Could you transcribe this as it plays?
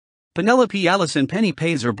Penelope Allison Penny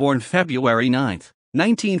Peyser, born February 9,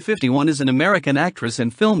 1951, is an American actress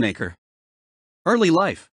and filmmaker. Early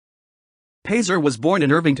life. Peyser was born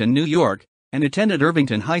in Irvington, New York, and attended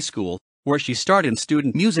Irvington High School, where she starred in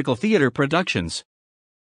student musical theater productions.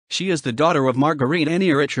 She is the daughter of Marguerite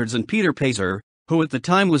Annie Richards and Peter Peyser, who at the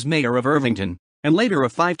time was mayor of Irvington, and later a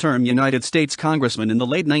five-term United States congressman in the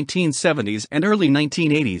late 1970s and early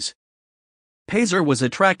 1980s. Peyser was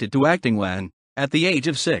attracted to acting when, at the age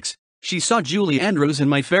of 6, she saw Julie Andrews in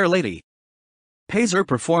My Fair Lady. Peyser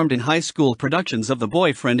performed in high school productions of The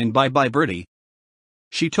Boyfriend and Bye Bye Birdie.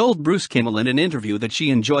 She told Bruce Kimmel in an interview that she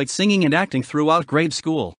enjoyed singing and acting throughout grade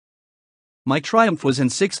school. My triumph was in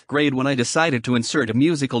 6th grade when I decided to insert a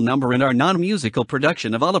musical number in our non-musical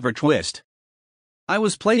production of Oliver Twist. I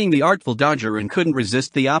was playing the Artful Dodger and couldn't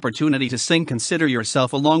resist the opportunity to sing Consider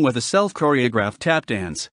Yourself along with a self-choreographed tap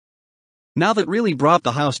dance. Now that really brought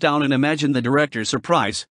the house down, and imagine the director's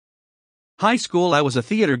surprise. High school, I was a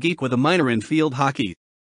theater geek with a minor in field hockey.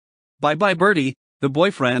 Bye Bye Birdie, The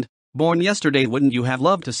Boyfriend, Born Yesterday, Wouldn't You Have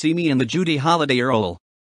Loved to See Me, and the Judy Holliday role.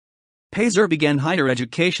 Peyser began higher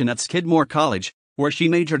education at Skidmore College, where she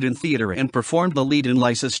majored in theater and performed the lead in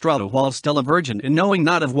Lysistrata while still a virgin and knowing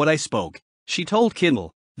not of what I spoke, she told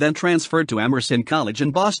Kimmel, then transferred to Emerson College in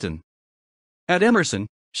Boston. At Emerson,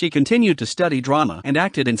 she continued to study drama and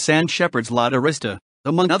acted in Sam Shepard's La Arista,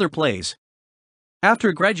 among other plays.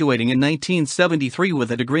 After graduating in 1973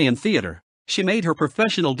 with a degree in theater, she made her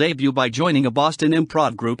professional debut by joining a Boston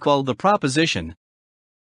improv group called The Proposition.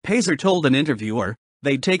 Peyser told an interviewer,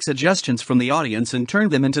 "They'd take suggestions from the audience and turn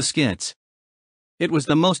them into skits. It was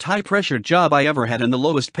the most high-pressure job I ever had and the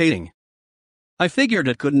lowest paying. I figured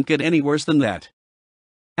it couldn't get any worse than that.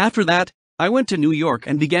 After that, I went to New York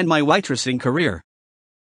and began my waitressing career."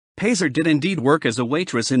 Peyser did indeed work as a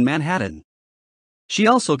waitress in Manhattan. She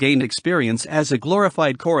also gained experience as a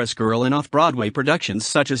glorified chorus girl in off-Broadway productions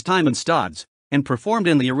such as Time and Stodds, and performed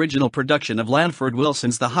in the original production of Lanford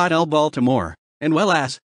Wilson's The Hotel Baltimore, and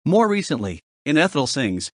more recently, in Ethel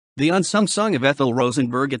Sings, the unsung song of Ethel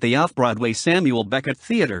Rosenberg at the off-Broadway Samuel Beckett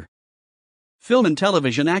Theater. Film and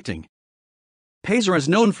television acting. Peyser is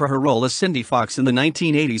known for her role as Cindy Fox in the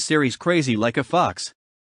 1980s series Crazy Like a Fox.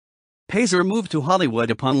 Peyser moved to Hollywood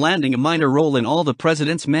upon landing a minor role in All the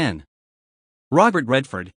President's Men. Robert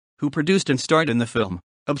Redford, who produced and starred in the film,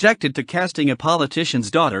 objected to casting a politician's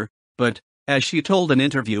daughter, but, as she told an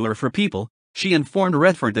interviewer for People, she informed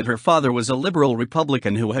Redford that her father was a liberal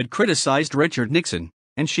Republican who had criticized Richard Nixon,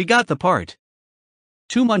 and she got the part.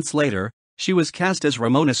 2 months later, she was cast as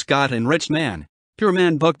Ramona Scott in Rich Man, Poor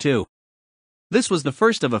Man Book 2. This was the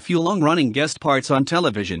first of a few long-running guest parts on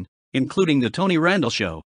television, including The Tony Randall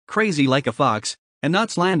Show, Crazy Like a Fox, and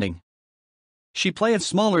Knots Landing. She played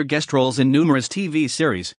smaller guest roles in numerous TV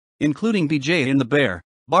series, including BJ and the Bear,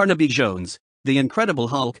 Barnaby Jones, The Incredible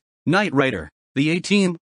Hulk, Knight Rider, The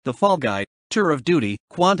A-Team, The Fall Guy, Tour of Duty,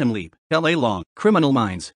 Quantum Leap, L.A. Long, Criminal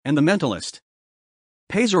Minds, and The Mentalist.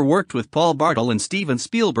 Peyser worked with Paul Bartel and Steven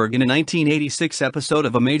Spielberg in a 1986 episode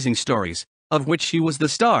of Amazing Stories, of which she was the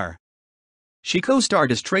star. She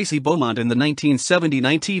co-starred as Tracy Beaumont in the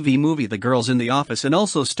 1979 TV movie The Girls in the Office and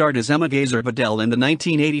also starred as Emma Gazer-Vidal in the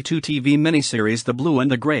 1982 TV miniseries The Blue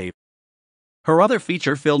and the Gray. Her other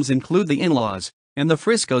feature films include The In-Laws and The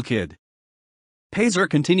Frisco Kid. Peyser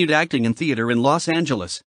continued acting in theater in Los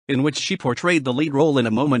Angeles, in which she portrayed the lead role in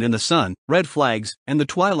A Moment in the Sun, Red Flags, and The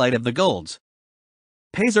Twilight of the Golds.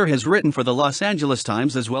 Peyser has written for the Los Angeles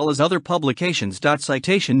Times as well as other publications.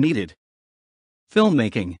 Citation needed.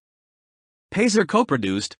 Filmmaking. Peyser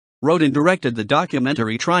co-produced, wrote and directed the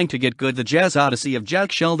documentary Trying to Get Good: The Jazz Odyssey of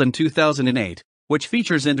Jack Sheldon 2008, which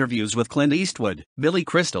features interviews with Clint Eastwood, Billy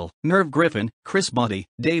Crystal, Merv Griffin, Chris Botti,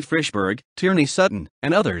 Dave Frishberg, Tierney Sutton,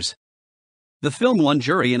 and others. The film won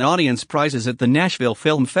jury and audience prizes at the Nashville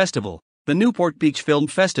Film Festival, the Newport Beach Film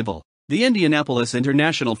Festival, the Indianapolis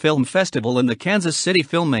International Film Festival, and the Kansas City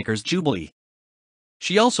Filmmakers Jubilee.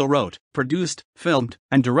 She also wrote, produced, filmed,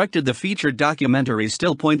 and directed the featured documentary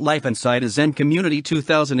Still Point: Life Inside a Zen Community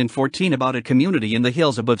 2014 about a community in the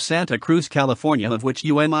hills above Santa Cruz, California, of which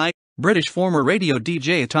UMI, British former radio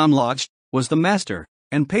DJ Tom Lodge, was the master,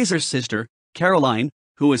 and Peyser's sister, Caroline,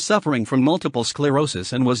 who is suffering from multiple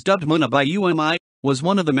sclerosis and was dubbed Muna by UMI, was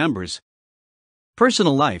one of the members.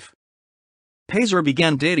 Personal life. Peyser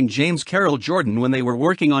began dating James Carroll Jordan when they were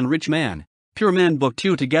working on Rich Man, Poor Man Book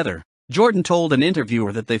 2 together. Jordan told an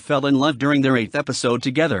interviewer that they fell in love during their 8th episode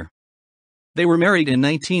together. They were married in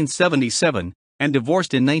 1977 and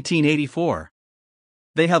divorced in 1984.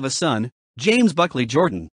 They have a son, James Buckley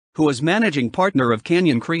Jordan, who is managing partner of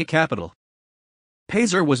Canyon Creek Capital.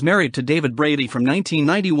 Peyser was married to David Brady from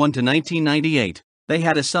 1991 to 1998. They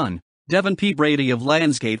had a son, Devon P. Brady of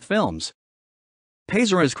Lionsgate Films.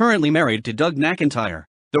 Peyser is currently married to Doug McIntyre,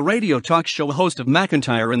 the radio talk show host of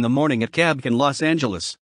McIntyre in the Morning at Cabk in Los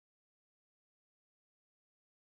Angeles.